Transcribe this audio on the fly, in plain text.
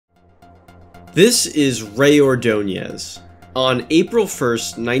This is Rey Ordoñez. On April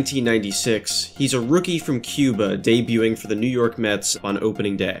 1st, 1996, he's a rookie from Cuba debuting for the New York Mets on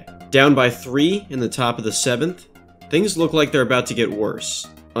opening day. Down by 3 in the top of the 7th, things look like they're about to get worse.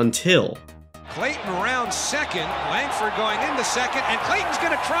 Until... Clayton around second, Langford going into second, and Clayton's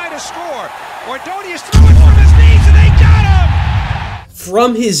going to try to score. Ordoñez throwing from his knees, and they got him!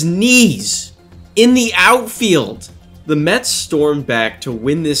 From his knees! In the outfield! The Mets stormed back to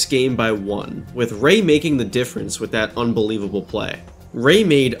win this game by 1, with Rey making the difference with that unbelievable play. Rey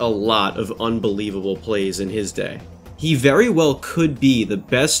made a lot of unbelievable plays in his day. He very well could be the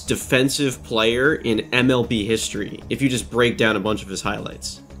best defensive player in MLB history if you just break down a bunch of his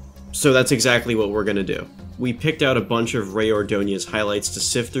highlights. So that's exactly what we're gonna do. We picked out a bunch of Rey Ordoñez highlights to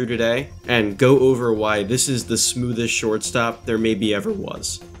sift through today, and go over why this is the smoothest shortstop there maybe ever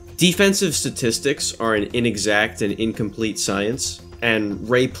was. Defensive statistics are an inexact and incomplete science, and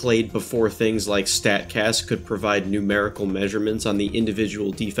Rey played before things like StatCast could provide numerical measurements on the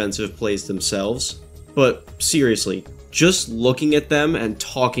individual defensive plays themselves. But seriously, just looking at them and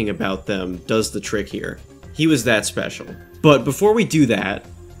talking about them does the trick here. He was that special. But before we do that,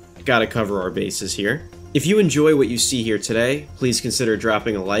 gotta cover our bases here. If you enjoy what you see here today, please consider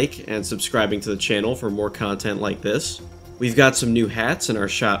dropping a like and subscribing to the channel for more content like this. We've got some new hats in our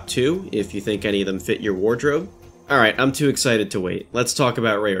shop too, if you think any of them fit your wardrobe. Alright, I'm too excited to wait. Let's talk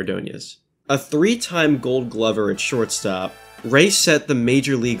about Rey Ordoñez. A 3-time Gold Glover at shortstop, Rey set the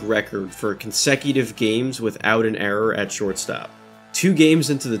Major League record for consecutive games without an error at shortstop. 2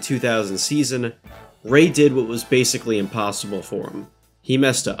 games into the 2000 season, Rey did what was basically impossible for him. He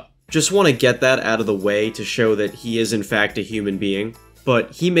messed up. Just want to get that out of the way to show that he is in fact a human being,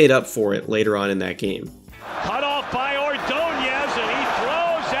 but he made up for it later on in that game. Cut off by Ordoñez, and he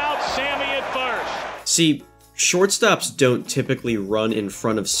throws out Sammy at first. See, shortstops don't typically run in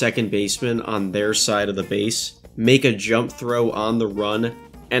front of second baseman on their side of the base, make a jump throw on the run,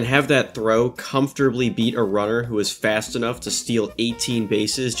 and have that throw comfortably beat a runner who was fast enough to steal 18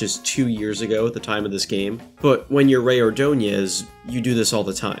 bases just 2 years ago at the time of this game. But when you're Rey Ordoñez, you do this all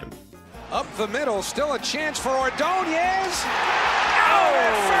the time. Up the middle, still a chance for Ordoñez! Out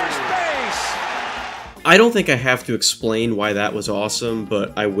at first base! I don't think I have to explain why that was awesome,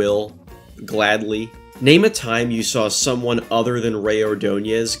 but I will, gladly. Name a time you saw someone other than Rey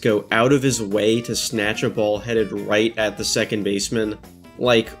Ordoñez go out of his way to snatch a ball headed right at the second baseman.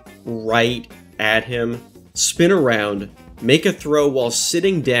 Like, right at him, spin around, make a throw while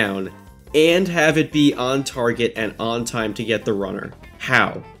sitting down, and have it be on target and on time to get the runner.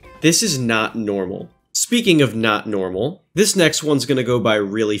 How? This is not normal. Speaking of not normal, this next one's gonna go by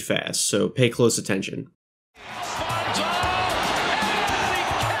really fast, so pay close attention.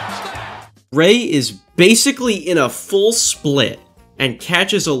 Rey is basically in a full split and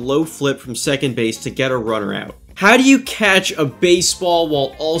catches a low flip from second base to get a runner out. How do you catch a baseball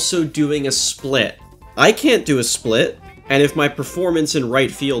while also doing a split? I can't do a split, and if my performance in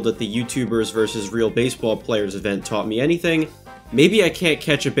right field at the YouTubers vs. Real Baseball Players event taught me anything, maybe I can't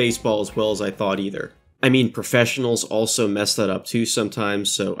catch a baseball as well as I thought either. I mean, professionals also mess that up too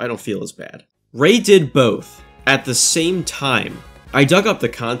sometimes, so I don't feel as bad. Rey did both, at the same time. I dug up the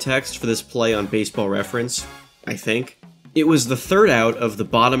context for this play on Baseball Reference, I think. It was the 3rd out of the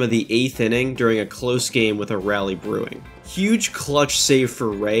bottom of the 8th inning during a close game with a rally brewing. Huge clutch save for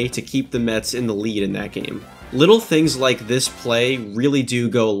Rey to keep the Mets in the lead in that game. Little things like this play really do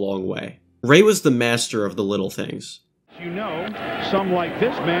go a long way. Rey was the master of the little things. You know, some like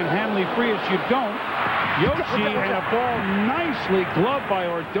this man, Hanley Frias, you don't. Yoshi and a ball nicely gloved by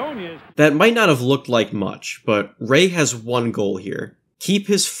Ordoñez. That might not have looked like much, but Rey has one goal here. Keep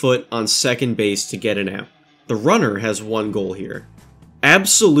his foot on second base to get an out. The runner has one goal here.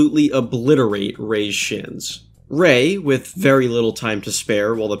 Absolutely obliterate Rey's shins. Rey, with very little time to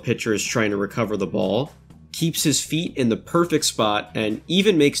spare while the pitcher is trying to recover the ball, keeps his feet in the perfect spot and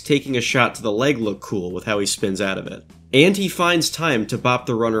even makes taking a shot to the leg look cool with how he spins out of it. And he finds time to bop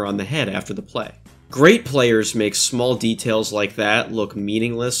the runner on the head after the play. Great players make small details like that look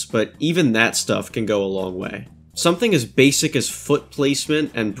meaningless, but even that stuff can go a long way. Something as basic as foot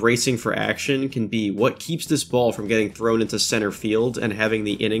placement and bracing for action can be what keeps this ball from getting thrown into center field and having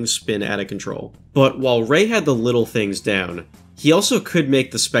the inning spin out of control. But while Rey had the little things down, he also could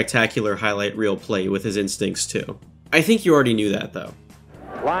make the spectacular highlight reel play with his instincts too. I think you already knew that though.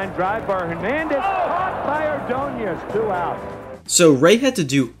 Line drive by Hernandez, caught by Ordoñez, 2 out. So Rey had to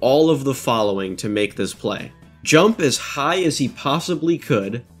do all of the following to make this play. Jump as high as he possibly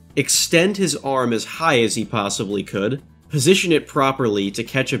could, extend his arm as high as he possibly could, position it properly to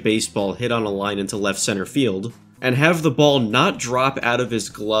catch a baseball hit on a line into left center field, and have the ball not drop out of his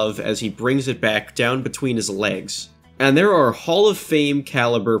glove as he brings it back down between his legs. And there are Hall of Fame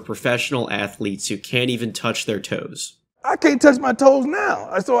caliber professional athletes who can't even touch their toes. I can't touch my toes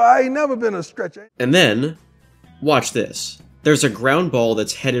now, so I ain't never been a stretcher. And then, watch this. There's a ground ball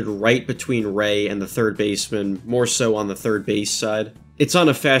that's headed right between Rey and the third baseman, more so on the third base side. It's on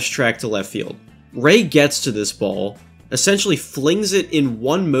a fast track to left field. Rey gets to this ball, essentially flings it in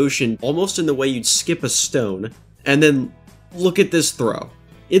one motion, almost in the way you'd skip a stone, and then look at this throw.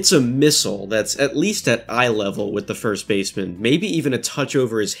 It's a missile that's at least at eye level with the first baseman, maybe even a touch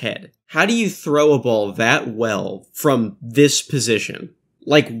over his head. How do you throw a ball that well from this position?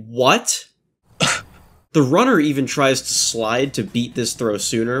 Like, what? The runner even tries to slide to beat this throw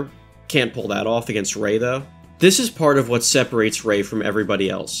sooner. Can't pull that off against Rey, though. This is part of what separates Rey from everybody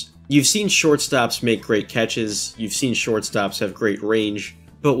else. You've seen shortstops make great catches, you've seen shortstops have great range,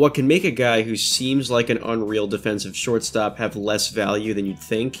 but what can make a guy who seems like an unreal defensive shortstop have less value than you'd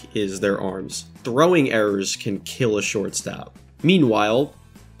think is their arms. Throwing errors can kill a shortstop. Meanwhile,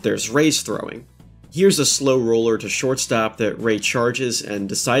 there's Rey's throwing. Here's a slow roller to shortstop that Rey charges and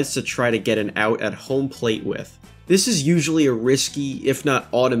decides to try to get an out at home plate with. This is usually a risky, if not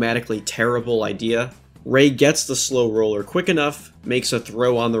automatically terrible idea. Rey gets the slow roller quick enough, makes a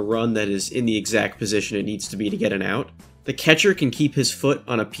throw on the run that is in the exact position it needs to be to get an out. The catcher can keep his foot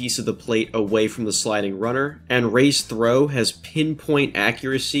on a piece of the plate away from the sliding runner, and Rey's throw has pinpoint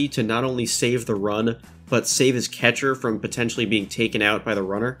accuracy to not only save the run, but save his catcher from potentially being taken out by the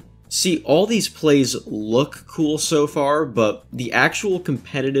runner. See, all these plays look cool so far, but the actual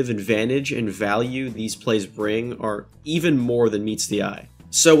competitive advantage and value these plays bring are even more than meets the eye.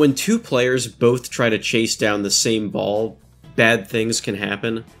 So when two players both try to chase down the same ball, bad things can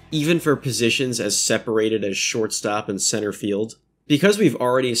happen, even for positions as separated as shortstop and center field. Because we've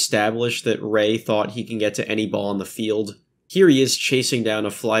already established that Rey thought he can get to any ball on the field, here he is chasing down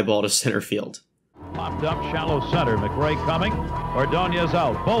a fly ball to center field. Popped up, shallow center. McRae coming. Ordoñez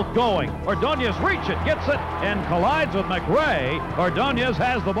out. Both going. Ordoñez reach it, gets it, and collides with McRae. Ordoñez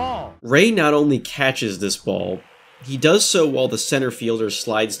has the ball. Rey not only catches this ball, he does so while the center fielder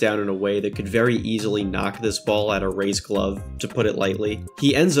slides down in a way that could very easily knock this ball out of Rey's glove, to put it lightly.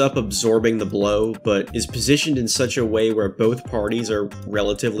 He ends up absorbing the blow, but is positioned in such a way where both parties are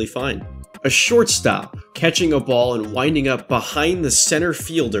relatively fine. A shortstop catching a ball and winding up behind the center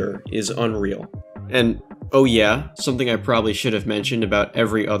fielder is unreal. And, oh yeah, something I probably should have mentioned about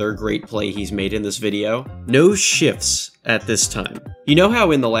every other great play he's made in this video. No shifts at this time. You know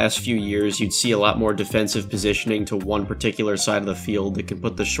how in the last few years you'd see a lot more defensive positioning to one particular side of the field that can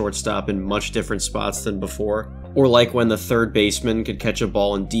put the shortstop in much different spots than before? Or like when the third baseman could catch a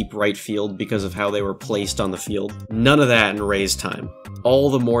ball in deep right field because of how they were placed on the field? None of that in Rey's time. All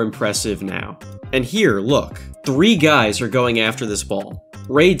the more impressive now. And here, look, 3 guys are going after this ball.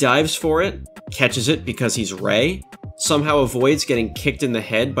 Rey dives for it, catches it because he's Rey, somehow avoids getting kicked in the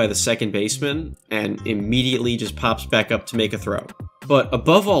head by the second baseman, and immediately just pops back up to make a throw. But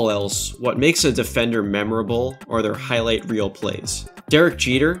above all else, what makes a defender memorable are their highlight reel plays. Derek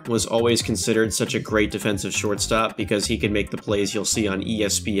Jeter was always considered such a great defensive shortstop because he could make the plays you'll see on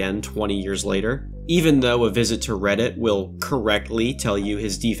ESPN 20 years later, even though a visit to Reddit will correctly tell you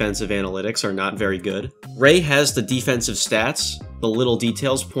his defensive analytics are not very good. Rey has the defensive stats, the little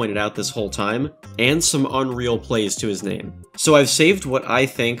details pointed out this whole time, and some unreal plays to his name. So I've saved what I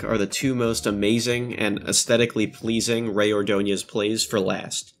think are the 2 most amazing and aesthetically pleasing Rey Ordoñez plays for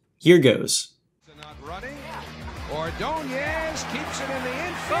last. Here goes. Not running. Ordoñez keeps it in the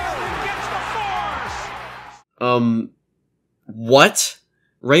infield and gets the force! What?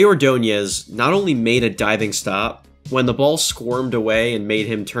 Rey Ordoñez not only made a diving stop, when the ball squirmed away and made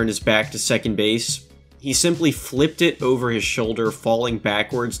him turn his back to second base, he simply flipped it over his shoulder, falling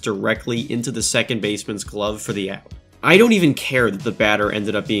backwards directly into the second baseman's glove for the out. I don't even care that the batter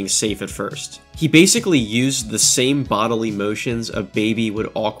ended up being safe at first. He basically used the same bodily motions a baby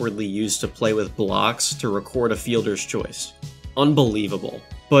would awkwardly use to play with blocks to record a fielder's choice. Unbelievable.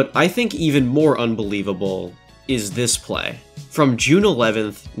 But I think even more unbelievable is this play. From June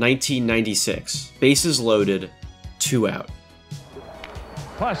 11th, 1996, bases loaded, 2 out.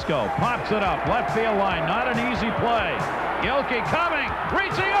 Plesko pops it up, left field line, not an easy play. Yoki coming,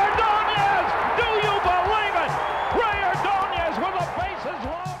 reaching Ordoñez! Do you believe it? Rey Ordoñez with the bases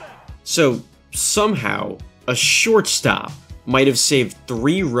loaded! So, somehow, a shortstop might have saved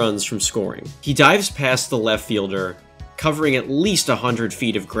 3 runs from scoring. He dives past the left fielder, covering at least 100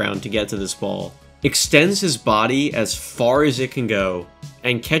 feet of ground to get to this ball, extends his body as far as it can go,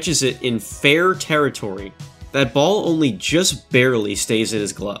 and catches it in fair territory. That ball only just barely stays in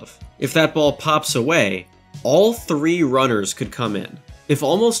his glove. If that ball pops away, All 3 runners could come in. If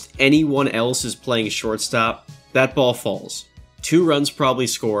almost anyone else is playing shortstop, that ball falls. 2 runs probably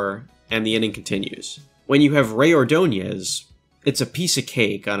score, and the inning continues. When you have Rey Ordoñez, it's a piece of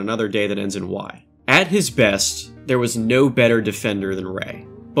cake on another day that ends in Y. At his best, there was no better defender than Rey.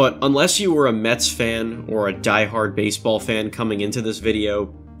 But unless you were a Mets fan or a diehard baseball fan coming into this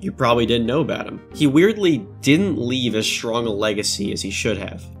video, you probably didn't know about him. He weirdly didn't leave as strong a legacy as he should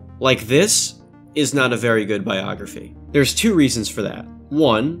have. Like, this is not a very good biography. There's 2 reasons for that.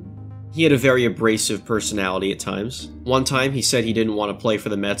 1, he had a very abrasive personality at times. One time he said he didn't want to play for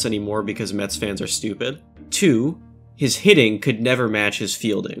the Mets anymore because Mets fans are stupid. 2, his hitting could never match his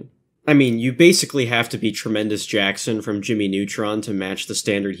fielding. I mean, you basically have to be Tremendous Jackson from Jimmy Neutron to match the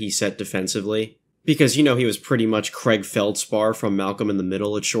standard he set defensively. Because, you know, he was pretty much Craig Feldspar from Malcolm in the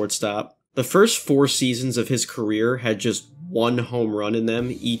Middle at shortstop. The first 4 seasons of his career had just 1 home run in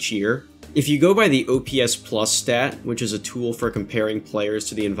them each year. If you go by the OPS Plus stat, which is a tool for comparing players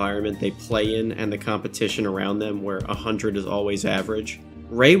to the environment they play in and the competition around them where 100 is always average,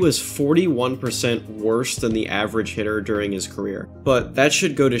 Rey was 41% worse than the average hitter during his career. But that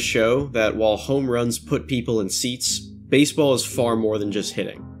should go to show that while home runs put people in seats, baseball is far more than just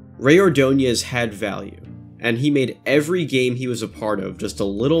hitting. Rey Ordoñez had value, and he made every game he was a part of just a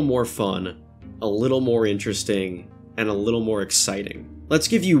little more fun, a little more interesting, and a little more exciting. Let's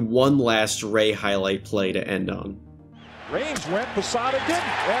give you one last Rey highlight play to end on. Range went, Posada didn't,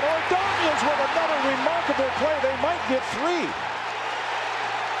 and Ordoñez with another remarkable play. They might get 3.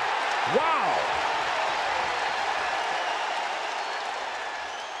 Wow!